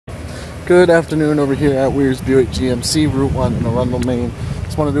Good afternoon over here at Weirs Buick GMC, Route 1 in Arundel, Maine.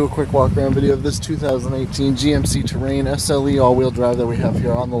 Just want to do a quick walk around video of this 2018 GMC Terrain Sle all-wheel drive that we have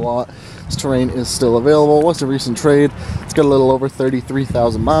here on the lot. This Terrain is still available. It was a recent trade. It's got a little over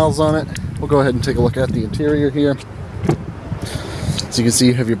 33,000 miles on it. We'll go ahead and take a look at the interior here. So you can see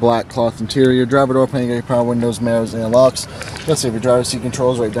you have your black cloth interior, driver door panel, your power windows, mirrors, and locks. You also have your driver's seat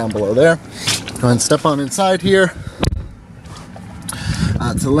controls right down below there. Go ahead and step on inside here.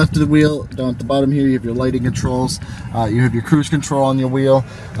 To the left of the wheel, down at the bottom here, you have your lighting controls. You have your cruise control on your wheel.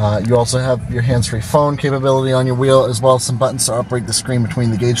 You also have your hands-free phone capability on your wheel, as well as some buttons to operate the screen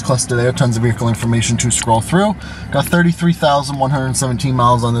between the gauge cluster there. Tons of vehicle information to scroll through. Got 33,117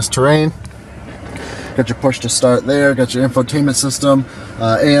 miles on this Terrain. Got your push to start there. Got your infotainment system,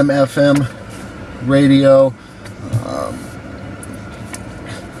 AM, FM, radio.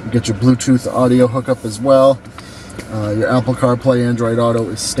 You get your Bluetooth audio hookup as well. Your Apple CarPlay, Android Auto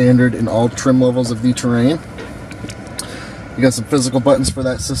is standard in all trim levels of the Terrain. You got some physical buttons for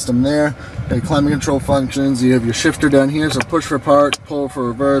that system there. Your climate control functions. You have your shifter down here, so push for park, pull for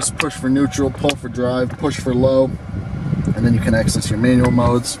reverse, push for neutral, pull for drive, push for low, and then you can access your manual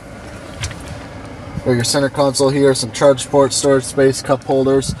modes. Or your center console here, some charge ports, storage space, cup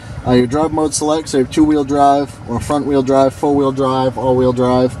holders. Your drive mode select, so you have two-wheel drive, or front-wheel drive, four-wheel drive, all-wheel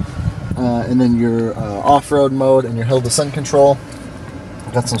drive. And then your off-road mode and your hill descent control.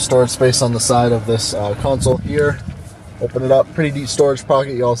 Got some storage space on the side of this console here. Open it up, pretty deep storage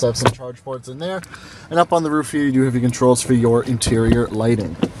pocket. You also have some charge ports in there. And up on the roof here, you do have your controls for your interior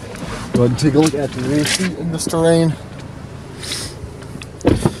lighting. Go ahead and take a look at the rear seat in this Terrain.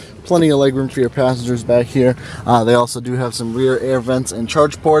 Plenty of legroom for your passengers back here. They also do have some rear air vents and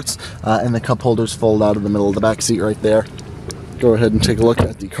charge ports, and the cup holders fold out of the middle of the back seat right there. Go ahead and take a look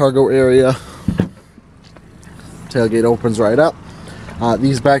at the cargo area. Tailgate opens right up.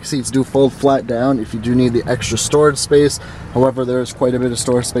 These back seats do fold flat down if you do need the extra storage space. However, there is quite a bit of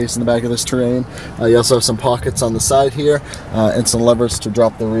storage space in the back of this Terrain. You also have some pockets on the side here and some levers to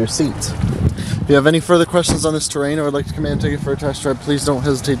drop the rear seats. If you have any further questions on this Terrain or would like to come in and take it for a test drive, please don't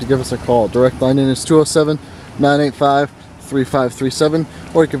hesitate to give us a call. Direct line in is 207-985-3537,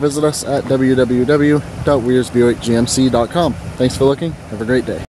 or you can visit us at www.weirsbuickgmc.com. Thanks for looking. Have a great day.